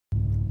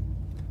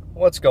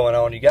What's going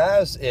on, you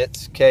guys?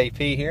 It's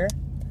KP here,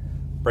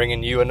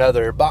 bringing you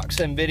another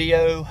boxing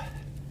video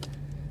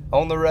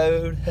on the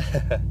road.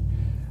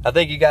 I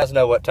think you guys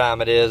know what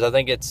time it is. I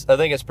think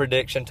it's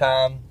prediction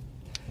time.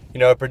 You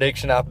know, a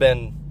prediction I've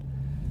been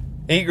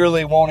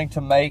eagerly wanting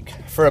to make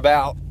for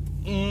about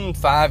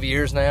 5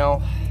 years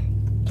now.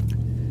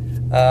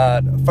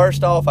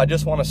 First off, I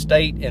just want to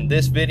state in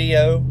this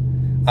video,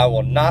 I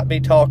will not be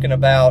talking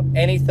about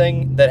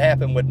anything that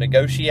happened with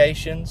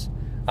negotiations.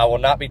 I will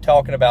not be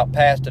talking about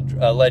past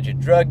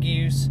alleged drug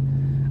use.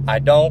 I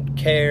don't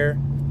care.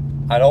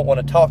 I don't want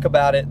to talk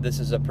about it. This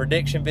is a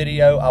prediction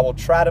video. I will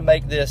try to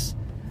make this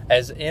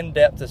as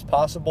in-depth as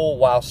possible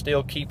while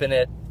still keeping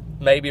it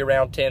maybe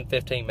around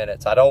 10-15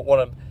 minutes. I don't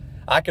want to,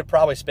 I could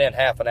probably spend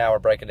half an hour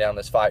breaking down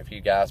this fight for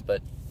you guys,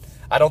 but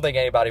I don't think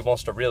anybody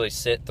wants to really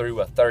sit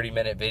through a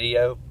 30-minute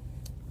video.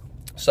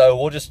 So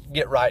we'll just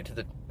get right to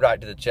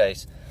the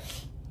chase.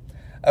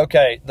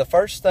 Okay, the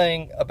first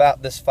thing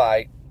about this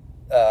fight,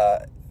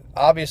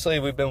 obviously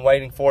we've been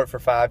waiting for it for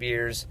 5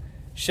 years.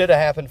 Should have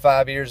happened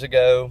 5 years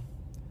ago,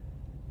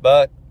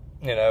 but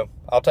you know,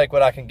 I'll take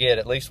what I can get.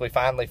 At least we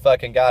finally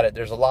fucking got it.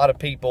 There's a lot of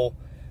people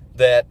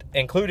that,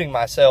 including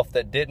myself,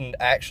 that didn't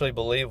actually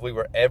believe we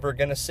were ever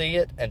going to see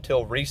it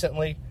until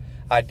recently.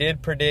 I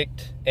did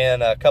predict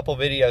in a couple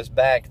videos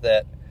back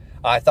that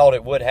I thought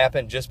it would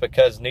happen just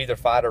because neither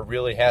fighter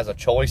really has a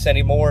choice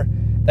anymore.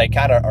 They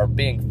kind of are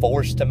being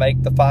forced to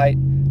make the fight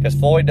because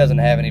Floyd doesn't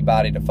have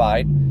anybody to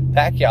fight.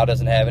 Pacquiao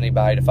doesn't have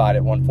anybody to fight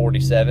at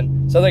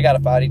 147, so they got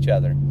to fight each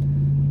other.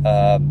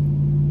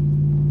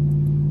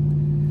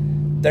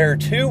 There are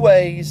two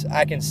ways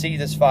I can see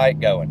this fight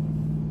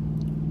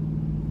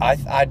going.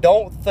 I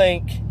don't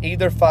think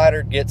either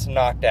fighter gets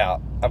knocked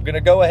out. I'm going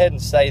to go ahead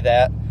and say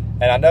that.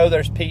 And I know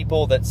there's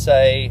people that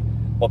say,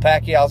 well,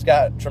 Pacquiao's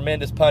got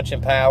tremendous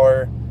punching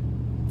power.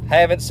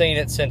 Haven't seen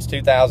it since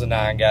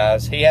 2009,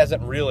 guys. He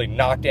hasn't really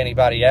knocked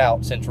anybody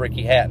out since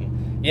Ricky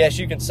Hatton. Yes,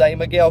 you can say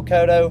Miguel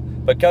Cotto,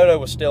 but Cotto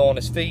was still on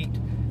his feet.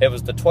 It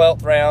was the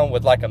 12th round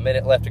with like a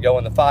minute left to go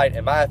in the fight.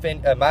 In my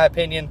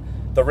opinion,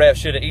 the ref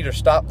should have either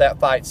stopped that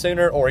fight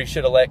sooner or he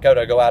should have let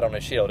Cotto go out on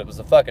his shield. It was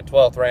the fucking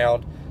 12th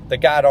round. The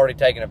guy had already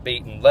taken a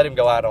beating. Let him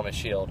go out on his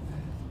shield.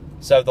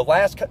 So the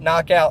last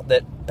knockout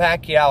that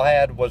Pacquiao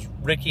had was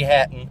Ricky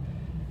Hatton,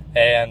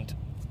 and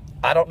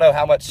I don't know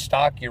how much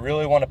stock you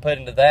really want to put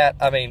into that.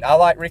 I mean, I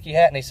like Ricky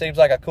Hatton. He seems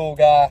like a cool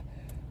guy,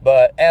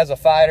 but as a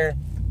fighter,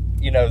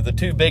 you know, the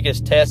two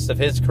biggest tests of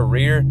his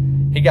career,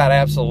 he got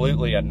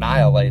absolutely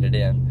annihilated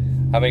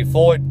in. I mean,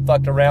 Floyd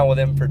fucked around with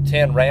him for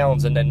 10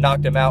 rounds and then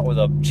knocked him out with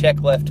a check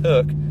left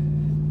hook,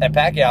 and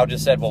Pacquiao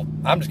just said, well,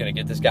 I'm just going to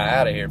get this guy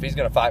out of here. If he's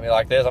going to fight me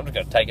like this, I'm just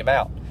going to take him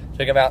out.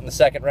 Took him out in the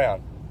second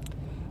round.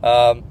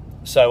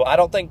 So I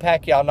don't think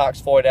Pacquiao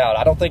knocks Floyd out.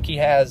 I don't think he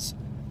has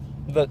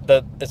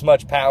as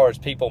much power as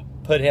people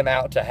put him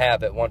out to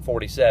have at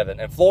 147.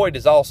 And Floyd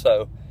is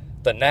also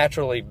the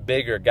naturally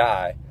bigger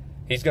guy.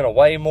 He's going to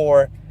weigh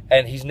more,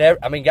 and he's never,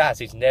 I mean, guys,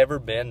 he's never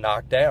been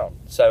knocked down.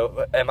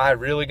 So am I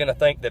really going to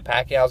think that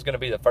Pacquiao is going to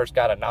be the first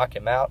guy to knock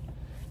him out?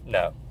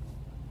 No.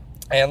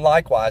 And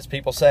likewise,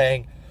 people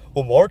saying,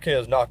 well,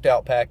 Marquez knocked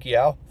out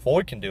Pacquiao,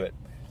 Floyd can do it.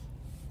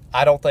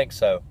 I don't think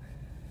so.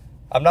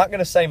 I'm not going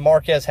to say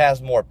Marquez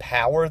has more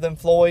power than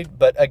Floyd,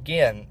 but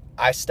again,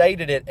 I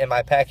stated it in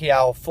my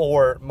Pacquiao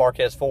 4,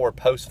 Marquez 4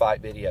 post-fight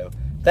video.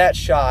 That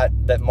shot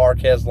that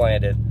Marquez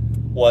landed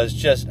was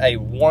just a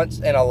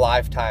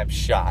once-in-a-lifetime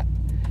shot.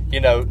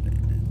 You know,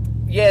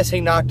 yes, he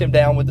knocked him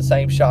down with the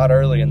same shot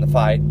early in the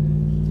fight,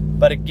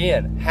 but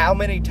again, how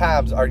many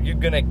times are you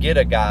going to get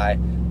a guy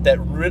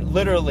that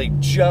literally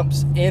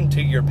jumps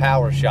into your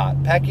power shot?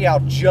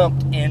 Pacquiao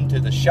jumped into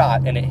the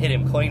shot, and it hit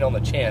him clean on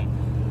the chin.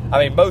 I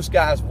mean, most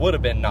guys would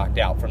have been knocked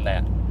out from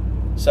that.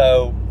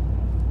 So,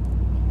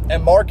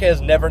 and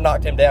Marquez never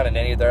knocked him down in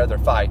any of their other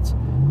fights.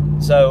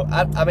 So,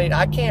 I mean,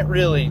 I can't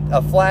really,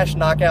 a flash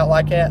knockout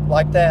like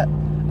that,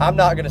 I'm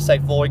not going to say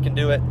Floyd can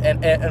do it.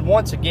 And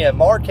once again,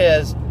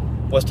 Marquez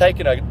was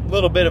taking a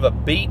little bit of a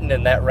beating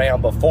in that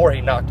round before he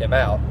knocked him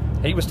out.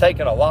 He was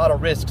taking a lot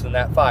of risks in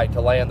that fight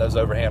to land those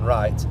overhand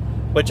rights,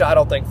 which I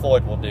don't think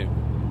Floyd will do.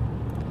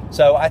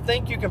 So, I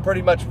think you can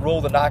pretty much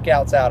rule the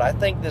knockouts out. I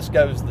think this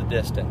goes the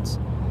distance.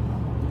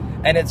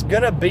 And it's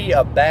going to be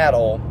a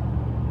battle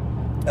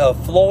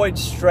of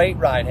Floyd's straight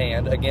right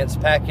hand against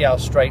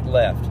Pacquiao's straight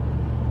left.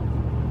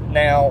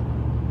 Now,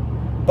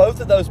 both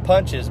of those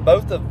punches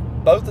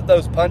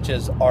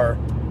are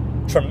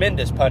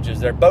tremendous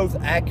punches. They're both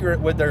accurate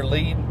with their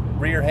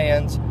rear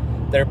hands.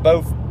 They're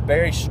both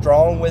very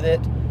strong with it.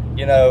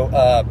 You know,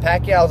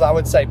 Pacquiao's, I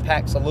would say,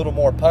 packs a little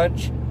more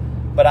punch,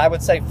 but I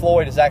would say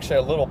Floyd is actually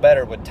a little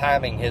better with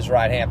timing his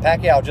right hand.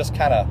 Pacquiao just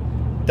kind of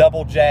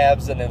double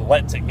jabs and then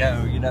lets it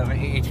go. You know,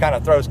 he kind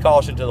of throws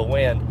caution to the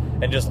wind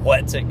and just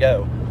lets it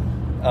go.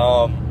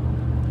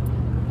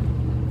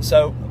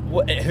 So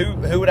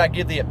who would I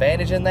give the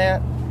advantage in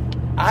that?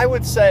 I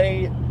would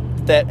say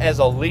that as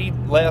a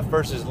lead left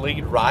versus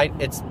lead right,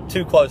 it's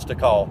too close to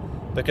call,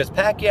 because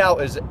Pacquiao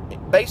is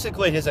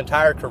basically, his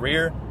entire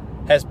career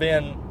has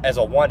been as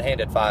a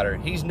one-handed fighter.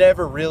 He's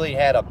never really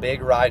had a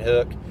big right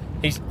hook.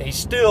 He's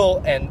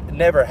still and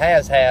never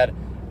has had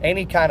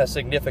any kind of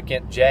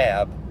significant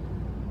jab.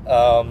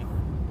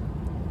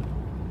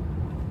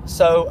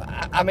 So,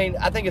 I mean,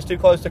 I think it's too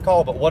close to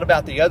call, but what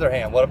about the other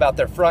hand? What about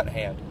their front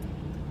hand?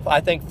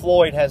 I think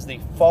Floyd has the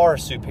far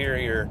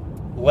superior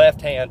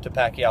left hand to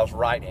Pacquiao's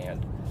right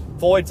hand.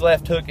 Floyd's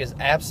left hook is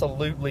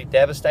absolutely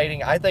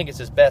devastating. I think it's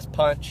his best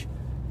punch.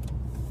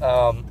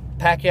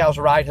 Pacquiao's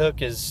right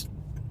hook it's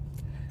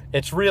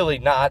really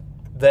not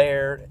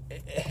there.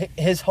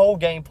 His whole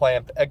game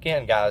plan,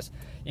 again, guys,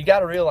 you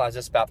got to realize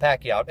this about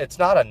Pacquiao. It's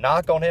not a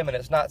knock on him, and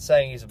it's not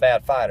saying he's a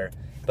bad fighter,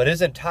 but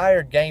his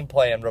entire game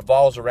plan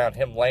revolves around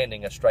him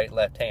landing a straight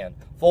left hand.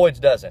 Floyd's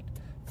doesn't.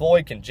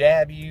 Floyd can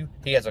jab you.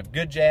 He has a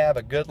good jab,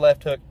 a good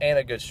left hook, and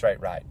a good straight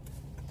right.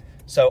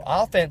 So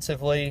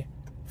offensively,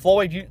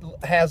 Floyd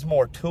has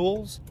more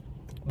tools,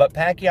 but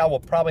Pacquiao will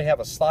probably have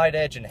a slight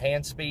edge in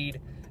hand speed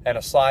and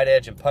a slight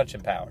edge in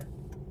punching power.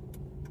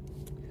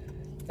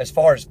 As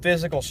far as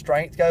physical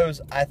strength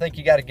goes, I think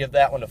you got to give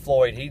that one to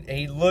Floyd.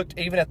 He looked,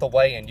 even at the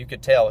weigh-in, you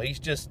could tell he's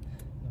just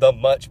the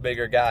much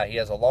bigger guy. He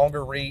has a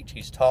longer reach.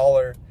 He's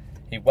taller.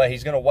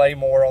 He's going to weigh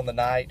more on the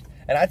night.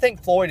 And I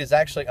think Floyd is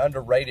actually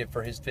underrated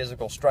for his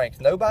physical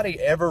strength. Nobody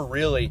ever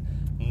really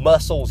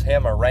muscles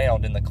him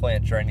around in the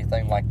clinch or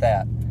anything like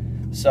that.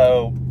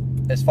 So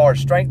as far as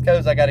strength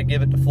goes, I got to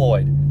give it to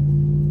Floyd.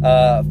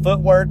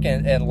 Footwork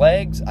and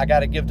legs, I got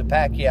to give to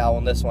Pacquiao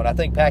on this one. I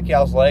think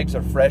Pacquiao's legs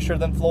are fresher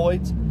than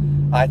Floyd's.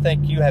 I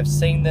think you have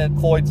seen that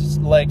Floyd's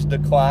legs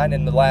decline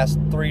in the last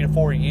 3 to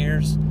 4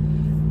 years.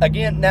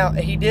 Again, now,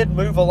 he did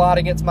move a lot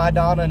against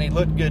Maidana, and he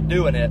looked good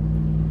doing it.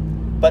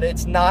 But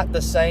it's not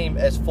the same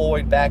as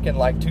Floyd back in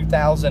like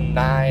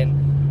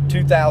 2009,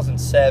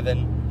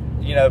 2007.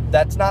 You know,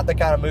 that's not the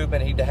kind of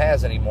movement he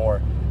has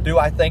anymore. Do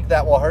I think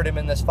that will hurt him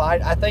in this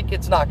fight? I think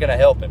it's not going to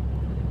help him.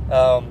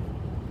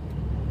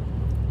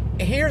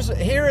 Here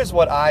is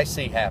what I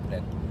see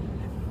happening.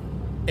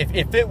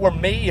 If it were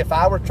me, if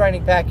I were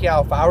training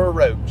Pacquiao, if I were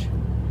Roach,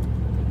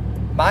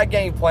 my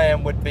game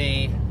plan would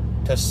be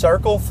to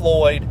circle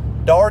Floyd,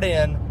 dart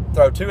in,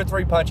 throw 2 or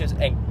 3 punches,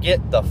 and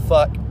get the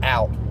fuck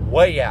out,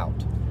 way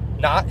out.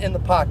 Not in the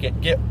pocket,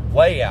 get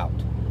way out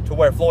to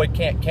where Floyd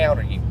can't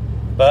counter you.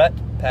 But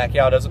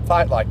Pacquiao doesn't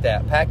fight like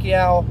that.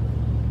 Pacquiao,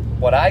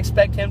 what I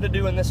expect him to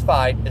do in this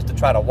fight is to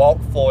try to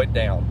walk Floyd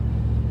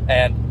down.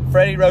 And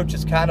Freddie Roach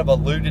has kind of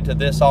alluded to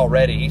this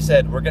already. He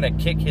said, we're going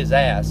to kick his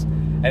ass.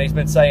 And he's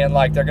been saying,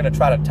 like, they're going to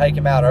try to take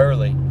him out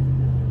early.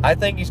 I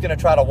think he's going to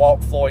try to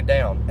walk Floyd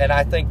down. And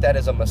I think that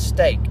is a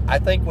mistake. I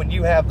think when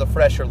you have the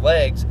fresher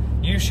legs,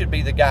 you should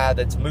be the guy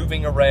that's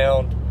moving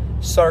around,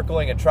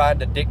 circling, and trying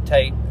to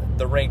dictate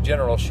the ring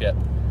generalship.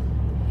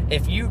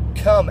 If you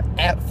come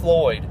at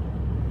Floyd,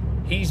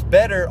 he's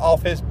better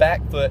off his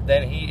back foot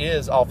than he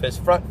is off his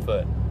front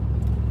foot.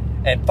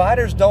 And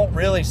fighters don't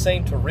really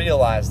seem to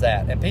realize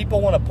that. And people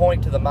want to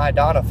point to the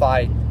Maidana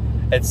fight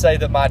and say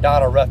that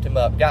Maidana roughed him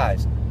up.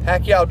 Guys,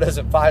 Pacquiao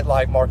doesn't fight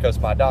like Marcos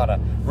Maidana.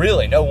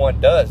 Really, no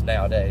one does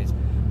nowadays.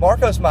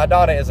 Marcos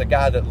Maidana is a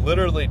guy that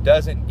literally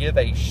doesn't give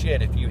a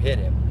shit if you hit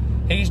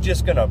him. He's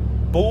just going to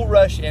bull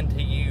rush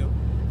into you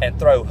and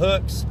throw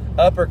hooks,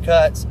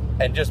 uppercuts,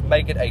 and just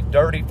make it a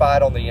dirty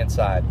fight on the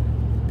inside.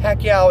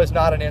 Pacquiao is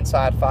not an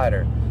inside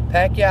fighter.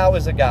 Pacquiao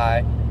is a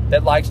guy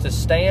that likes to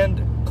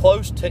stand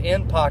close to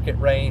in-pocket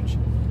range,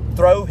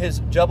 throw his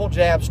double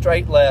jab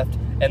straight left,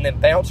 and then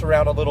bounce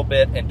around a little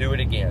bit and do it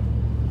again.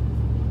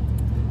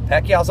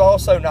 Pacquiao's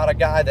also not a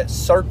guy that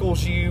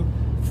circles you,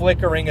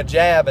 flickering a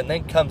jab, and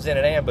then comes in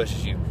and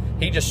ambushes you.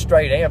 He just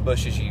straight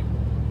ambushes you.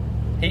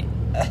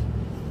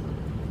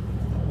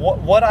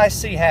 What I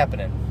see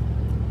happening,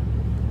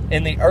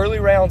 in the early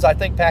rounds, I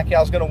think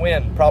Pacquiao's going to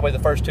win probably the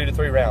first 2 to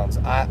 3 rounds.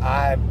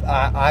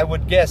 I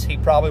would guess he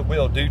probably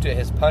will, due to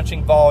his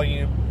punching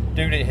volume,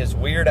 due to his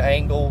weird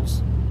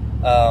angles,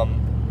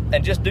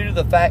 and just due to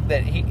the fact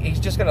that he's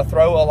just going to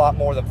throw a lot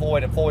more than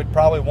Floyd, and Floyd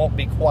probably won't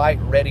be quite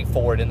ready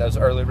for it in those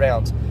early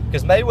rounds.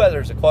 Because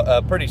Mayweather's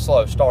a pretty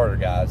slow starter,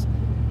 guys.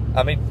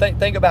 I mean,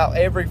 think about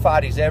every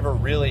fight he's ever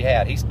really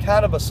had. He's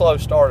kind of a slow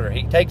starter.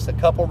 He takes a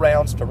couple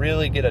rounds to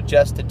really get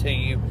adjusted to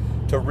you,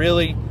 to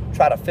really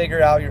try to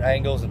figure out your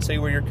angles and see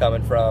where you're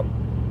coming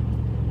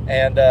from.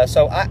 And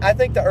so I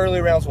think the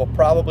early rounds will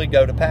probably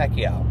go to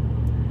Pacquiao.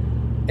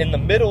 In the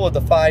middle of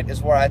the fight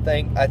is where I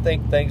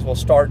think things will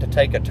start to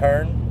take a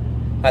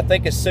turn. I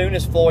think as soon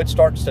as Floyd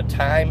starts to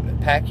time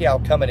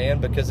Pacquiao coming in,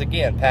 because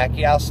again,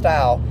 Pacquiao's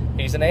style,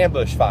 he's an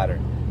ambush fighter.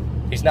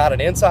 He's not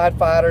an inside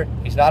fighter.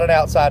 He's not an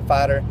outside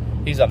fighter.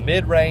 He's a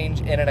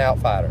mid-range in and out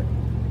fighter.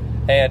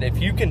 And if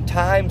you can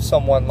time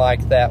someone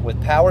like that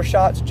with power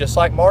shots, just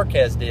like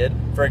Marquez did,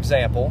 for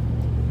example,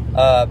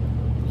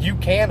 you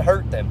can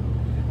hurt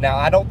them. Now,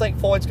 I don't think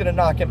Floyd's going to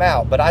knock him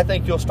out, but I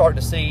think you'll start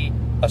to see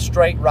a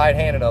straight right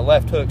hand and a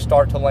left hook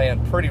start to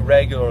land pretty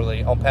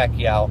regularly on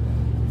Pacquiao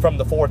from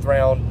the 4th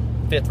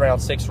round, 5th round,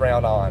 6th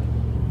round on.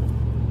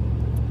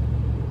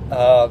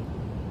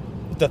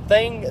 The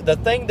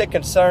thing that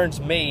concerns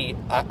me,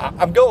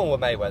 I'm going with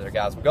Mayweather,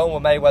 guys. I'm going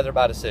with Mayweather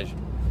by decision.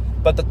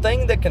 But the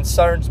thing that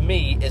concerns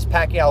me is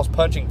Pacquiao's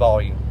punching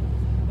volume.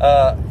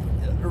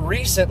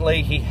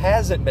 recently he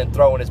hasn't been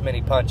throwing as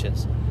many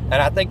punches, and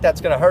I think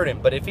that's going to hurt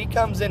him. But if he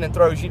comes in and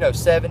throws,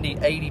 70,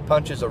 80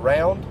 punches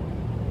around,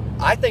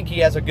 I think he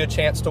has a good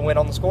chance to win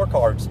on the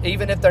scorecards,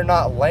 even if they're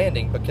not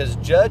landing, because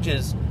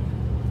judges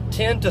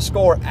tend to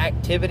score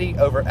activity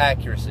over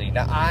accuracy.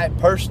 Now, I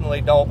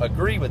personally don't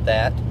agree with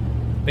that,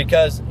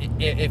 because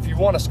if you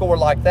want to score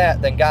like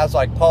that, then guys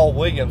like Paul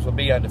Williams would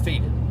be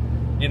undefeated.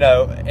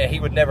 And he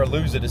would never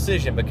lose a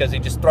decision because he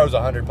just throws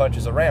 100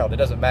 punches around. It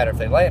doesn't matter if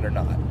they land or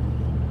not.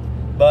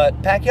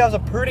 But Pacquiao's a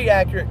pretty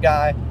accurate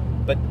guy,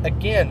 but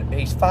again,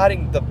 he's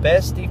fighting the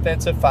best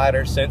defensive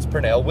fighter since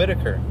Pernell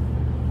Whitaker.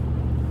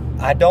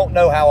 I don't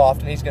know how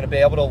often he's going to be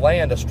able to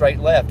land a straight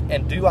left,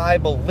 and do I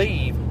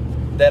believe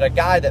that a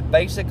guy that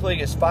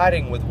basically is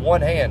fighting with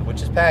one hand,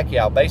 which is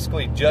Pacquiao,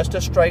 basically just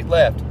a straight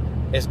left,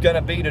 is going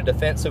to beat a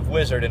defensive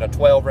wizard in a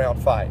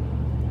 12-round fight?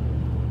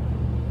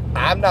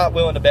 I'm not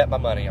willing to bet my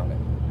money on it.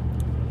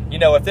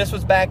 If this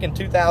was back in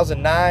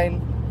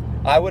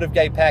 2009, I would have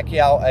gave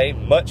Pacquiao a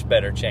much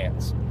better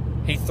chance.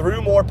 He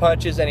threw more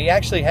punches, and he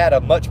actually had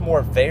a much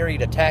more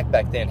varied attack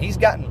back then. He's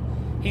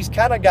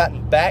kind of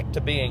gotten back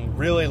to being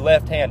really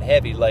left-hand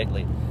heavy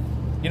lately.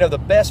 The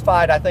best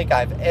fight I think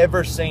I've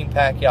ever seen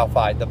Pacquiao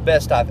fight, the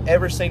best I've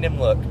ever seen him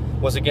look,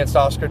 was against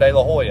Oscar De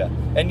La Hoya.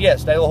 And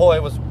yes, De La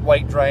Hoya was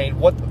weight drained.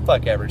 What the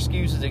fuck ever.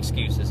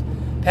 Excuses.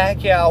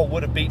 Pacquiao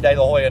would have beat De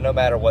La Hoya no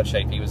matter what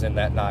shape he was in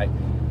that night.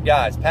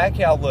 Guys,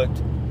 Pacquiao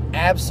looked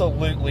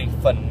absolutely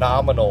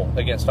phenomenal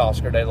against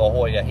Oscar De La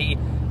Hoya.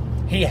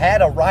 He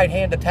had a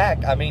right-hand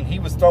attack. I mean, he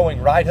was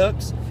throwing right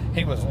hooks.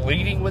 He was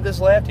leading with his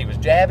left. He was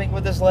jabbing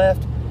with his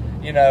left.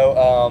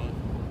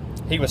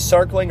 He was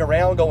circling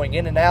around, going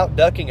in and out,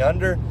 ducking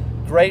under.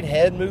 Great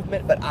head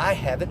movement, but I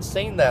haven't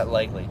seen that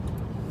lately.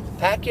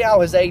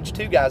 Pacquiao has aged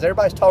too, guys.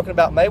 Everybody's talking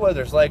about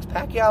Mayweather's legs.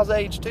 Pacquiao's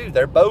aged too.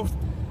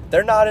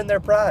 They're not in their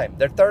prime.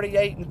 They're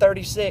 38 and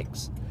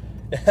 36.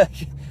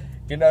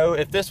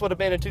 If this would have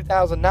been in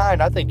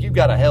 2009, I think you've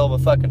got a hell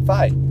of a fucking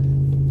fight.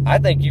 I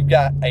think you've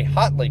got a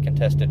hotly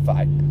contested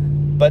fight.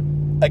 But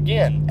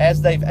again,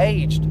 as they've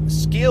aged,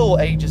 skill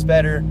ages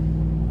better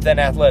than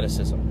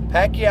athleticism.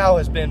 Pacquiao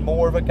has been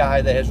more of a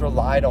guy that has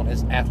relied on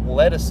his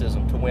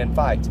athleticism to win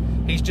fights.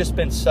 He's just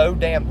been so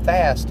damn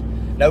fast,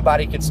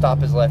 nobody can stop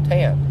his left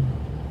hand.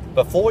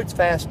 But Floyd's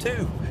fast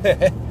too,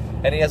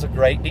 and he has a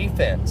great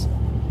defense.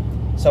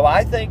 So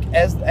I think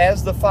as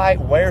the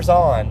fight wears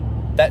on,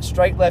 that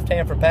straight left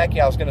hand from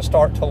Pacquiao is going to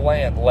start to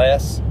land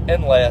less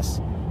and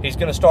less. He's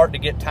going to start to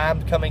get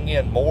time coming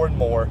in more and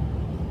more.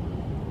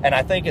 And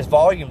I think his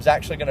volume's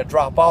actually going to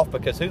drop off,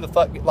 because who the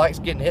fuck likes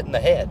getting hit in the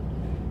head?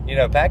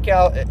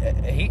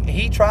 Pacquiao,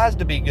 he tries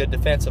to be good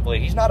defensively.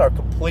 He's not a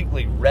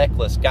completely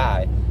reckless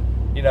guy.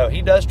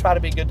 He does try to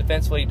be good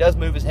defensively. He does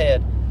move his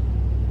head.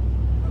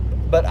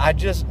 But I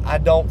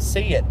don't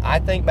see it. I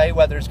think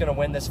Mayweather is going to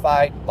win this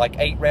fight like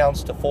 8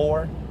 rounds to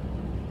 4.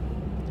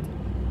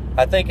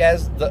 I think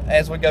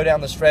as we go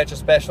down the stretch,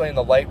 especially in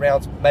the late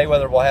rounds,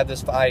 Mayweather will have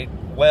this fight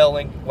well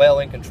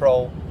in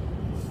control.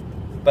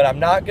 But I'm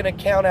not going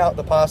to count out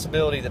the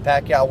possibility that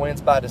Pacquiao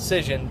wins by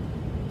decision,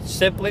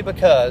 simply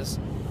because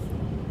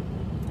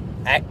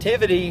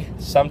activity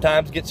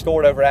sometimes gets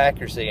scored over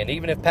accuracy. And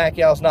even if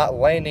Pacquiao's not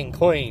landing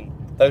clean,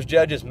 those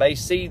judges may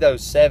see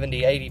those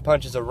 70, 80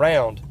 punches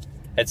around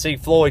and see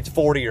Floyd's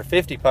 40 or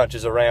 50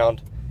 punches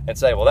around and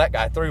say, well, that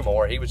guy threw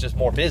more. He was just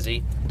more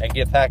busy, and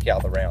give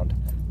Pacquiao the round.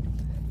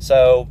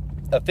 So,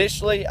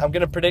 officially, I'm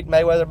going to predict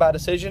Mayweather by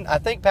decision. I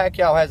think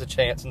Pacquiao has a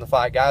chance in the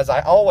fight, guys.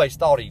 I always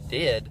thought he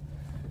did,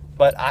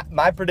 but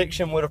my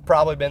prediction would have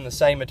probably been the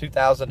same in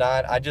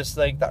 2009. I just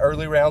think the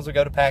early rounds will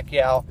go to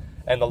Pacquiao,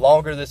 and the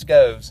longer this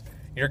goes,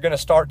 you're going to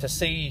start to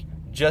see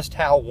just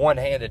how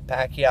one-handed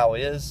Pacquiao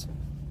is,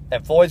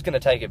 and Floyd's going to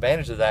take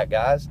advantage of that,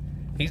 guys.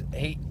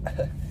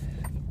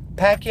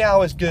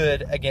 Pacquiao is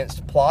good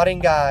against plotting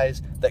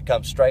guys that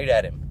come straight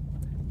at him.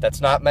 That's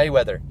not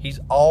Mayweather. He's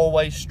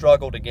always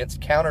struggled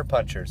against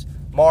counterpunchers.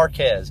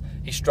 Marquez,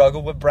 he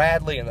struggled with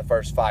Bradley in the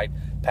first fight.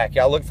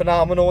 Pacquiao looked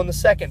phenomenal in the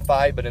second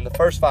fight, but in the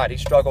first fight, he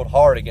struggled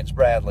hard against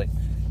Bradley.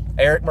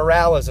 Eric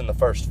Morales in the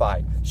first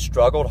fight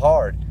struggled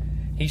hard.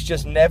 He's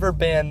just never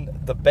been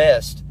the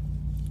best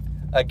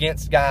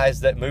against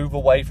guys that move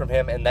away from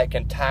him and that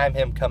can time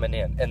him coming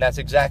in. And that's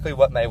exactly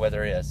what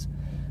Mayweather is.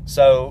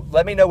 So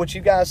let me know what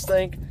you guys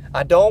think.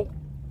 I don't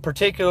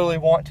particularly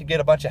want to get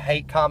a bunch of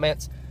hate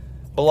comments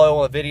below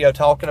on the video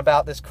talking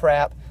about this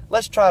crap.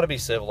 Let's try to be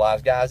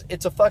civilized, guys.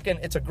 It's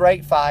a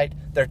great fight.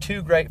 They're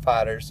two great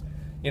fighters.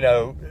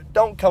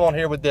 Don't come on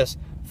here with this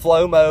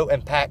Flomo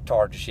and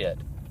Pactard shit.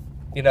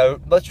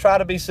 Let's try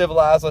to be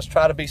civilized. Let's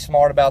try to be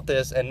smart about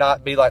this and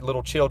not be like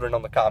little children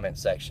on the comment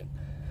section.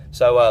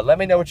 So let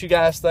me know what you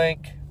guys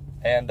think.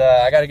 And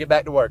I got to get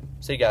back to work.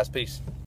 See you guys. Peace.